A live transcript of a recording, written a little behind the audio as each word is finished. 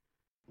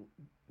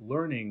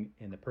learning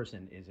in the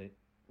person is a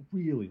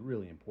really,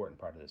 really important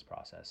part of this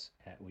process.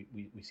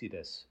 We see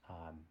this.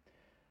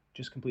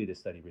 Just completed a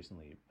study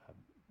recently.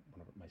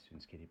 One of my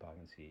students, Katie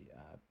Poggensey,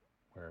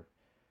 where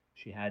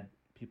she had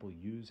people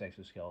use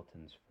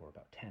exoskeletons for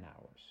about 10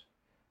 hours,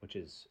 which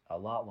is a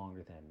lot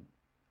longer than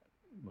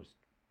most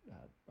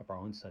of our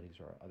own studies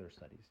or other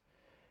studies,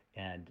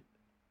 and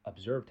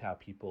observed how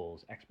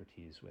people's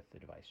expertise with the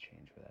device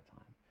changed for that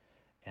time.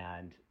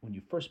 And when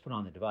you first put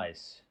on the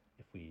device,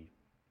 if we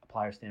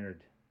apply our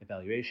standard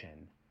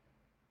evaluation,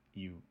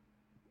 you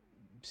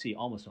see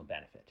almost no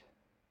benefit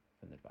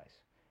from the device.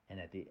 And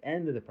at the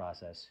end of the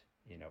process,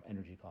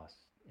 energy costs,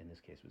 in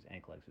this case was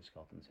ankle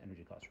exoskeletons,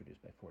 energy costs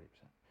reduced by 40%.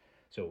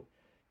 So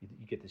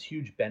you get this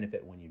huge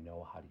benefit when you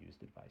know how to use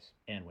the device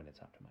and when it's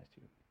optimized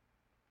to you.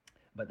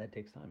 But that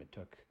takes time. It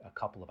took a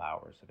couple of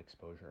hours of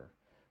exposure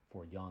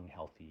for young,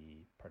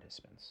 healthy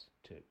participants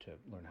to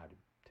learn how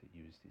to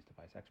use these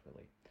devices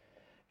expertly.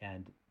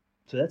 And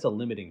so that's a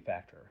limiting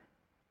factor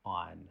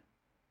on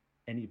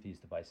any of these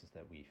devices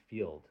that we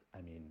field.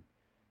 I mean,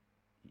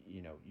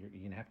 you're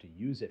going to have to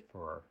use it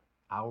for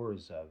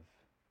hours of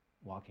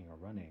walking or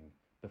running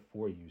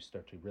before you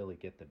start to really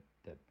get the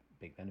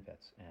big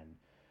benefits. And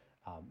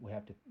we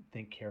have to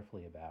think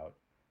carefully about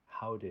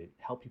how to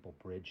help people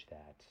bridge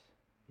that,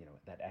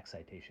 that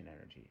excitation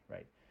energy,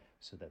 right?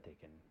 So that they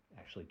can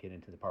actually get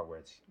into the part where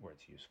it's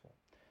useful.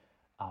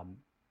 Um,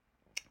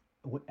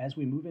 as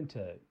we move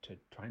into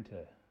trying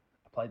to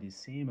apply these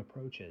same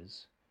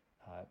approaches,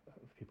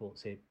 people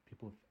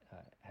have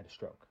had a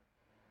stroke.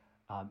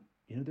 Um,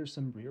 there's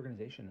some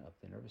reorganization of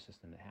the nervous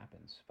system that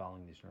happens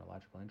following these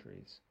neurological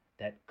injuries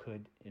that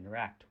could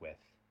interact with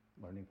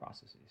learning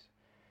processes.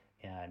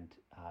 And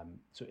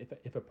so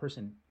if a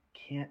person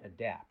can't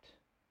adapt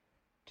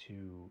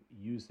to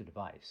use the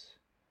device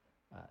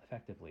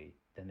effectively,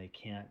 then they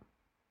can't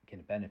get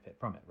a benefit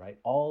from it, right?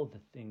 All the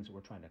things we're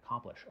trying to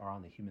accomplish are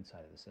on the human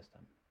side of the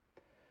system.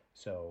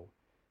 So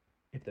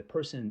if the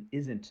person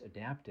isn't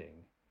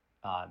adapting,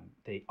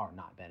 they are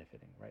not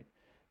benefiting, right?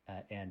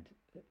 And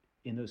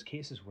in those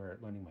cases where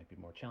learning might be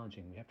more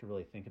challenging, we have to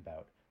really think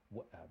about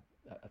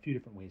a few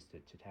different ways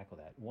to tackle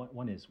that.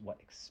 One is, what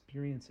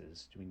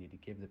experiences do we need to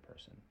give the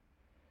person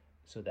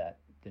so that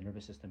the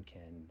nervous system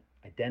can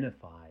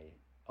identify,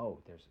 oh,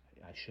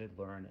 I should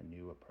learn a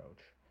new approach.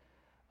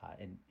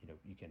 And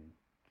you can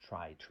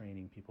try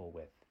training people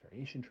with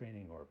variation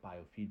training or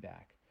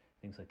biofeedback,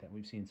 things like that.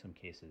 We've seen some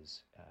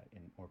cases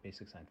in more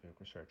basic scientific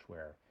research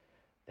where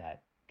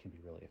that can be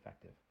really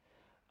effective.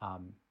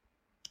 And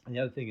the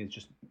other thing is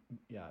just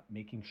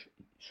making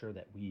sure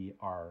that we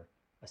are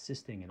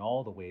assisting in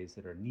all the ways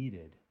that are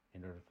needed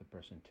in order for the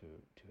person to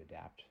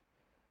adapt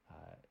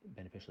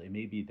beneficially. It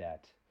may be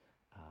that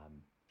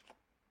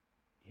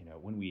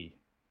when we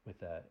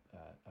with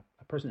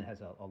a person that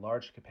has a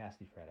large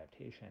capacity for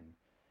adaptation,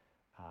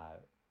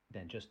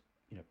 then just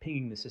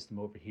pinging the system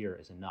over here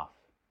is enough,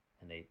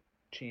 and they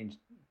change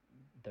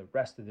the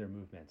rest of their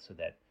movements so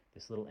that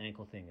this little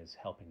ankle thing is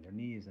helping their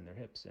knees and their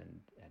hips and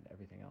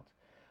everything else.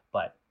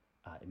 But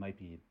it might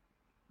be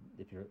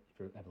if you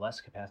have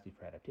less capacity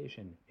for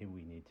adaptation, maybe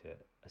we need to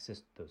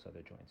assist those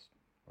other joints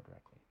more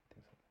directly.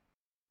 Things like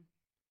that.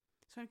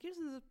 So I'm curious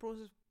in this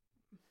process,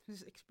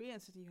 this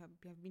experience that you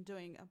have been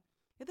doing.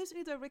 If there's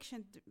any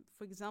direction,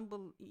 for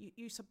example,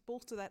 you're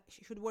supposed to that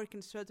should work in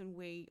a certain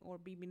way or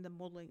be in the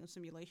modeling or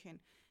simulation,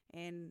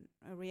 and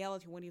in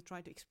reality, when you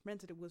try to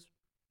experiment it, it was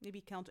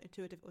maybe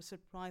counterintuitive or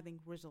surprising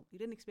result. You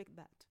didn't expect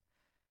that.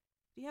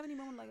 Do you have any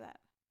moment like that?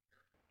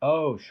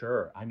 Oh,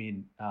 sure. I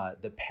mean,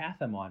 the path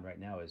I'm on right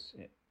now is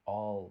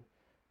all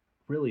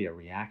really a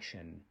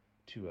reaction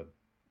to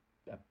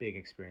a big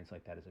experience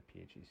like that as a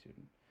PhD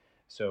student.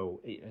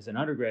 So, as an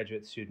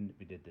undergraduate student,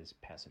 we did this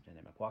passive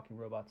dynamic walking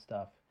robot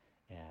stuff,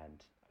 and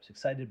I was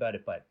excited about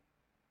it. But,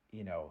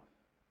 you know,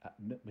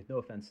 with no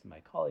offense to my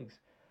colleagues,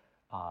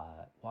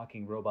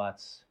 walking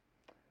robots,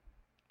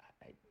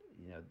 I,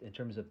 in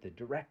terms of the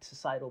direct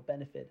societal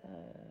benefit,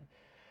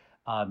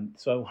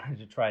 so I wanted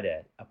to try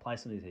to apply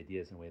some of these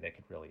ideas in a way that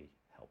could really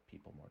help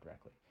people more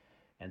directly.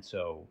 And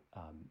so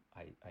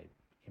I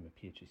became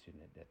a PhD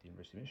student at the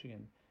University of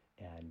Michigan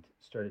and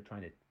started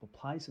trying to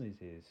apply some of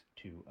these ideas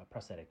to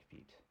prosthetic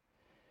feet.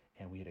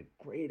 And we had a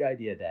great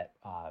idea that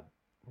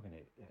we're going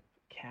to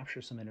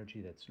capture some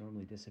energy that's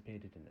normally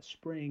dissipated in the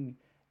spring,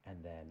 and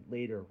then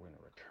later we're going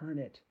to return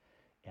it.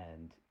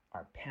 And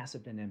our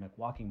passive dynamic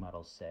walking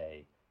models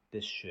say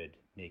this should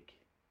make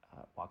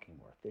walking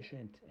more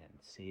efficient and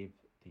save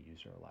the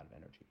user a lot of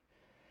energy.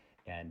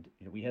 And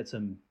we had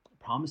some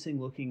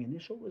promising looking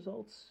initial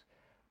results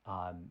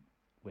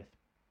with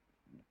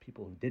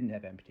people who didn't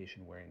have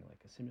amputation wearing like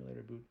a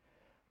simulator boot.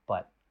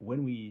 But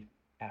when we,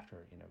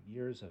 after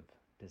years of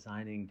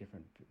designing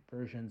different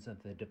versions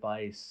of the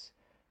device,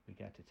 we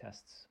got to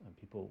tests on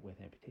people with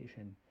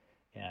amputation,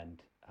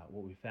 and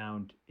what we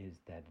found is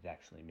that it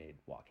actually made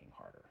walking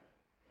harder,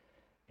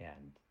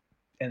 and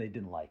they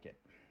didn't like it.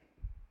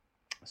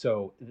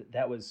 So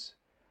that was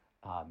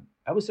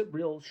I was a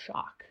real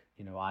shock.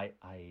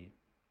 I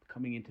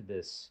coming into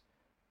this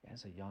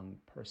as a young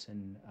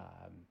person,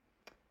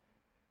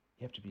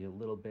 you have to be a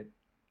little bit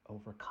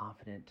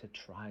overconfident to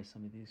try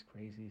some of these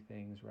crazy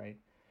things, right?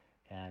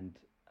 And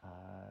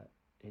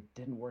it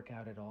didn't work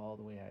out at all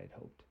the way I had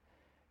hoped,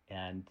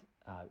 and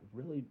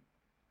really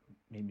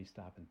made me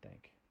stop and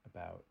think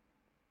about,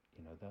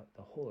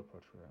 the whole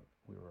approach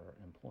we were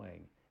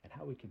employing and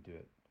how we could do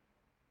it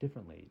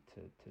differently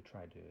to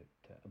try to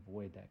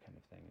avoid that kind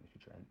of thing in the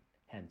future. And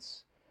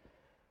hence,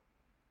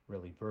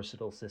 really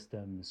versatile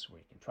systems where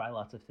you can try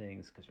lots of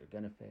things because you're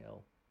going to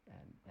fail,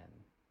 and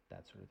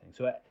that sort of thing.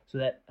 So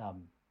that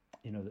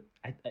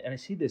and I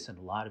see this in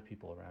a lot of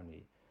people around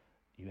me.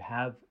 You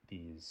have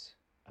these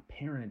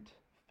apparent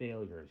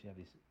failures. You have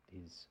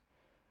these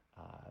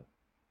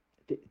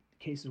uh,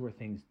 cases where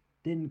things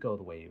didn't go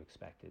the way you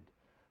expected,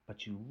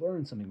 but you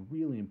learn something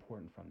really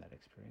important from that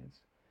experience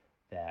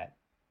that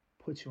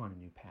puts you on a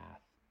new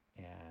path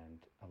and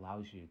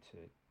allows you to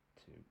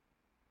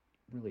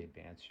really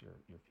advance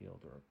your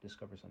field or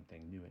discover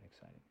something new and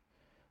exciting.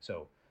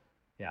 So,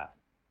 yeah,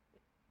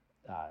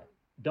 uh,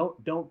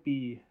 don't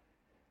be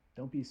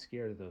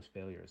scared of those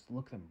failures.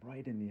 Look them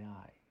right in the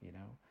eye,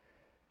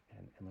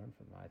 and learn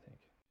from them. I think.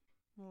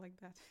 I like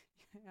that.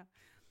 Yeah.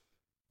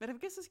 But I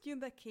guess asking in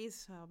that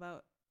case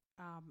about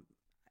um,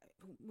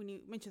 when you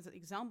mentioned that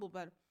example,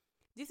 but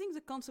do you think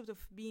the concept of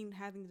being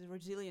having the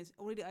resilience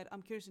already?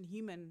 I'm curious in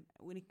human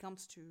when it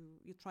comes to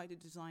you try to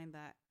design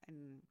that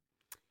in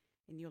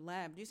your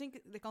lab. Do you think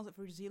the concept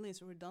of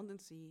resilience or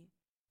redundancy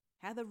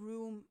had a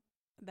room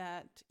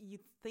that you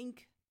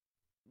think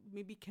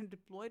maybe can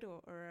deploy it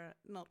or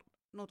not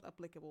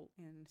applicable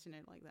in a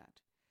scenario like that?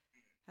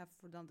 Have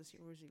redundancy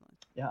or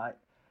resilience? Yeah,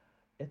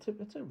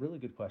 it's a really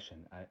good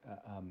question.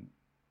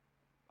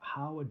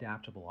 How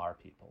adaptable are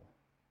people?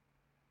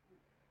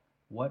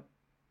 What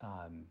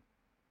um,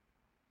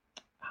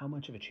 how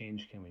much of a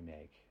change can we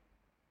make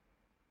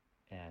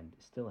and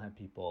still have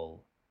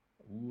people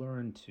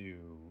learn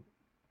to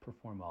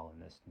perform well in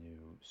this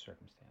new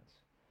circumstance?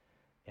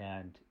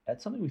 And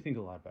that's something we think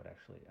a lot about,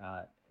 actually.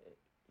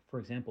 For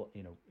example,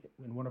 in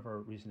one of our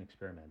recent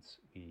experiments,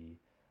 we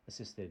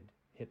assisted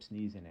hips,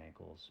 knees, and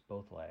ankles,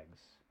 both legs,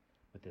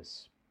 with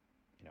this,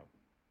 you know,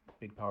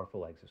 big,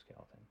 powerful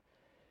exoskeleton,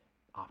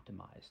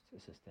 optimized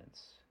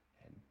assistance,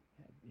 and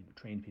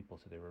trained people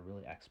so they were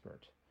really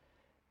expert.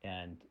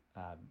 And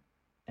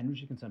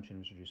energy consumption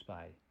was reduced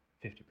by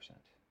 50%.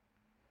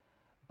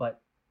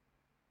 But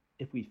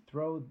if we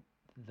throw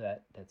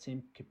that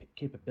same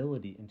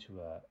capability into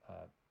a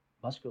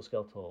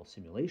musculoskeletal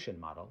simulation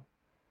model,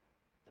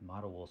 the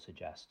model will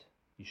suggest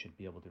you should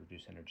be able to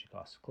reduce energy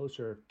costs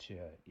closer to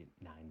 90%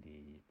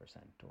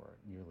 or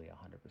nearly 100%.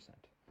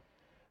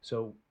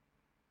 So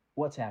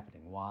what's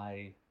happening?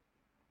 Why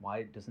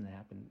doesn't it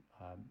happen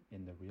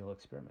in the real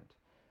experiment?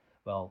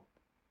 Well,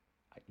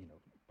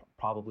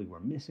 probably we're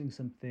missing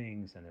some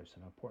things, and there's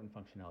some important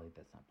functionality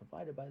that's not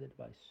provided by the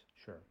device.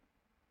 Sure,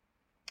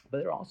 but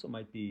there also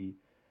might be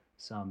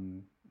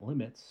some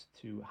limits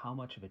to how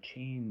much of a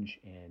change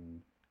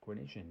in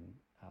coordination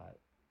uh,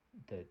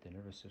 the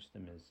nervous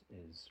system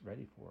is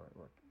ready for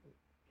or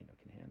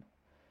can handle.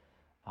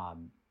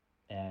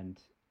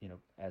 And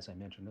as I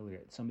mentioned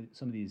earlier, some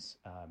of these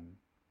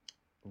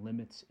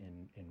limits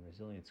in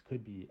resilience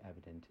could be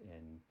evident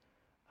in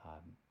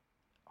um,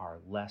 our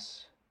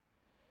less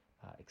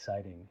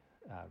exciting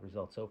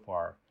results so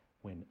far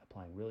when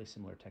applying really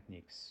similar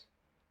techniques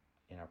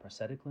in our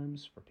prosthetic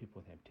limbs for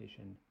people with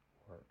amputation,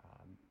 or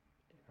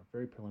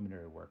very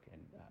preliminary work in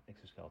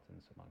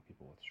exoskeletons among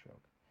people with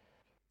stroke.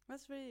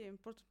 That's a very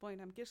important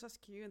point. I'm curious to ask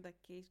you in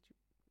that case,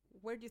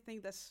 where do you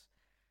think that's,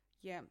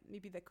 yeah,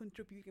 maybe the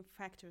contributing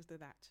factors to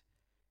that?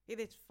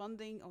 Either it's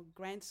funding or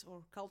grants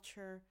or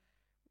culture,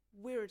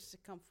 where does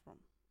it come from?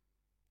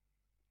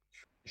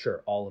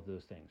 Sure, all of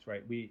those things,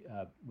 right? We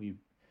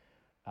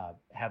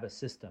have a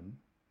system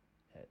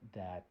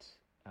that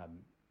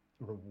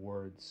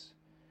rewards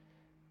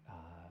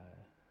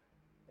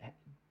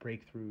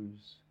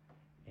breakthroughs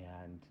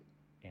and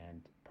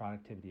and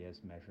productivity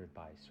as measured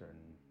by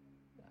certain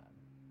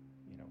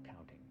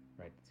counting,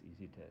 right? It's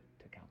easy to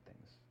count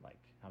things like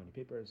how many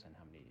papers and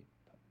how many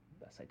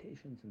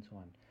citations and so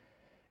on.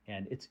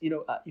 And it's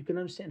you can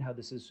understand how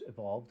this has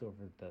evolved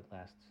over the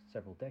last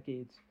several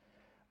decades,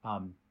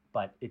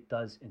 but it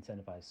does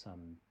incentivize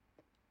some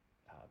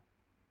uh,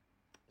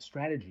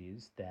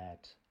 strategies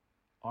that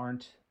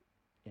aren't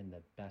in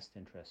the best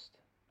interest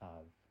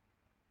of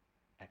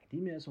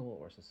academia as a whole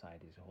or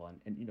society as a whole.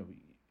 And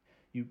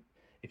you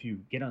if you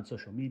get on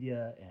social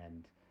media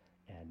and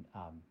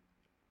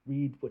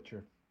read what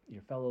your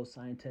fellow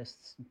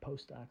scientists and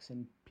postdocs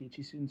and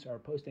PhD students are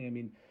posting, I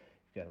mean,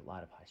 you've got a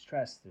lot of high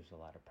stress. There's a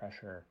lot of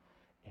pressure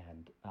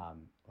and a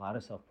lot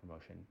of self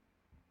promotion.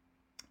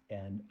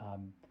 And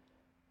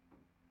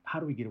how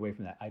do we get away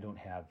from that? I don't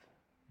have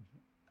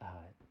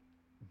uh,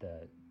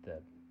 the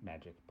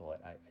magic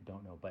bullet. I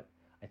don't know, but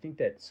I think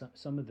that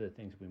some of the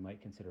things we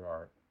might consider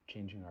are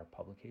changing our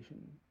publication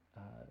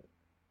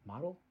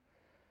model.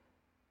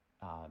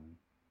 Um,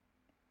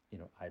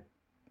 I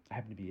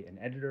happen to be an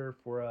editor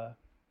for a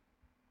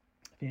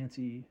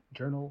fancy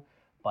journal,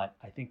 but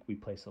I think we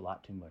place a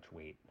lot too much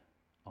weight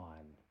on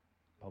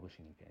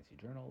publishing in fancy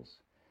journals.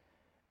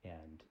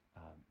 And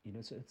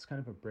it's kind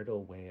of a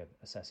brittle way of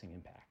assessing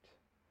impact,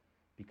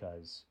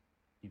 because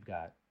you've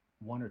got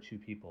one or two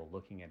people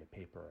looking at a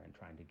paper and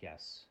trying to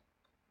guess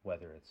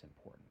whether it's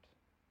important.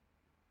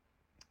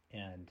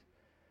 And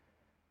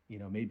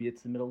maybe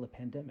it's the middle of the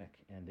pandemic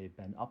and they've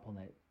been up all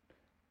night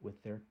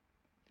with their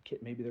kid.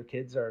 Maybe their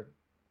kids are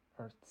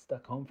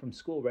stuck home from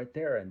school right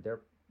there, and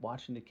they're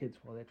watching the kids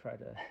while they try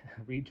to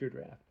read your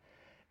draft.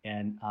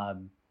 And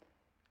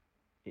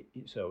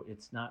so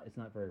it's not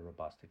very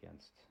robust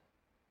against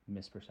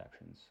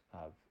misperceptions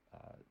of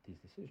these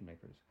decision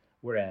makers.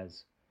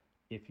 Whereas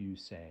if you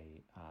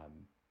say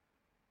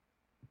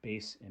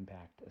base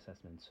impact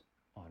assessments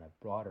on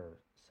a broader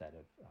set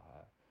of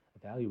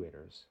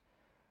evaluators,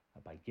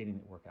 by getting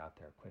the work out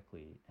there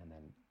quickly and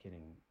then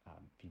getting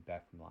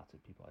feedback from lots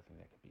of people, I think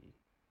that could be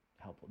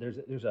helpful.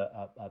 There's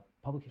a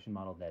publication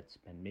model that's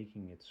been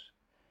making its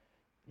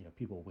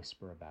people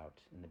whisper about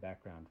in the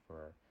background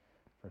for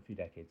a few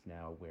decades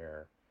now,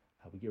 where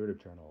we get rid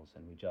of journals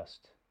and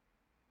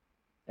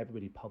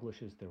everybody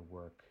publishes their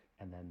work,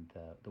 and then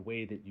the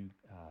way that you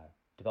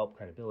develop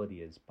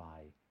credibility is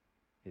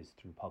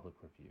through public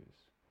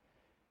reviews.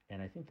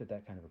 And I think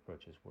that kind of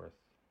approach is worth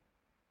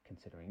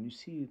considering. And you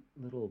see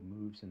little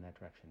moves in that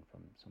direction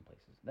from some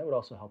places. That would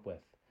also help with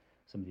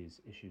some of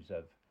these issues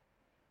of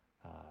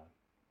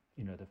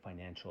the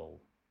financial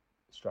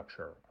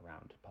structure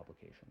around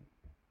publication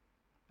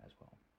as well.